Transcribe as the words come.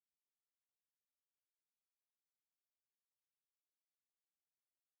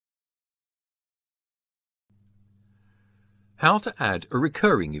How to add a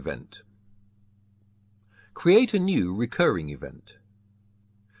recurring event. Create a new recurring event.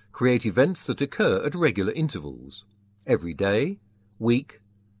 Create events that occur at regular intervals, every day, week,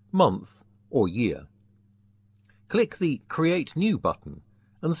 month, or year. Click the Create New button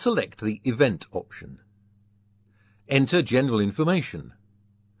and select the Event option. Enter general information.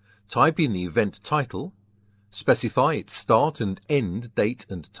 Type in the event title. Specify its start and end date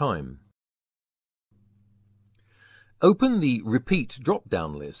and time. Open the Repeat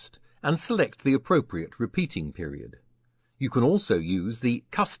drop-down list and select the appropriate repeating period. You can also use the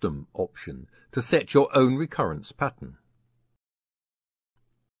Custom option to set your own recurrence pattern.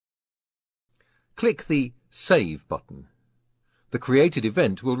 Click the Save button. The created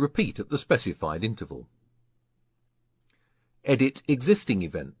event will repeat at the specified interval. Edit existing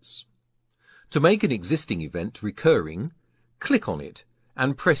events. To make an existing event recurring, click on it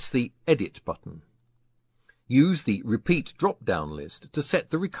and press the Edit button. Use the Repeat drop-down list to set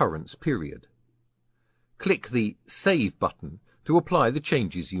the recurrence period. Click the Save button to apply the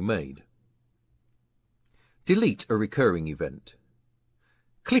changes you made. Delete a recurring event.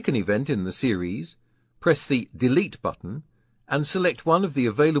 Click an event in the series, press the Delete button, and select one of the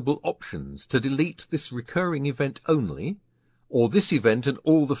available options to delete this recurring event only, or this event and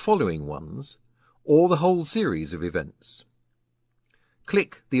all the following ones, or the whole series of events.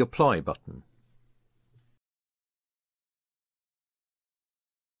 Click the Apply button.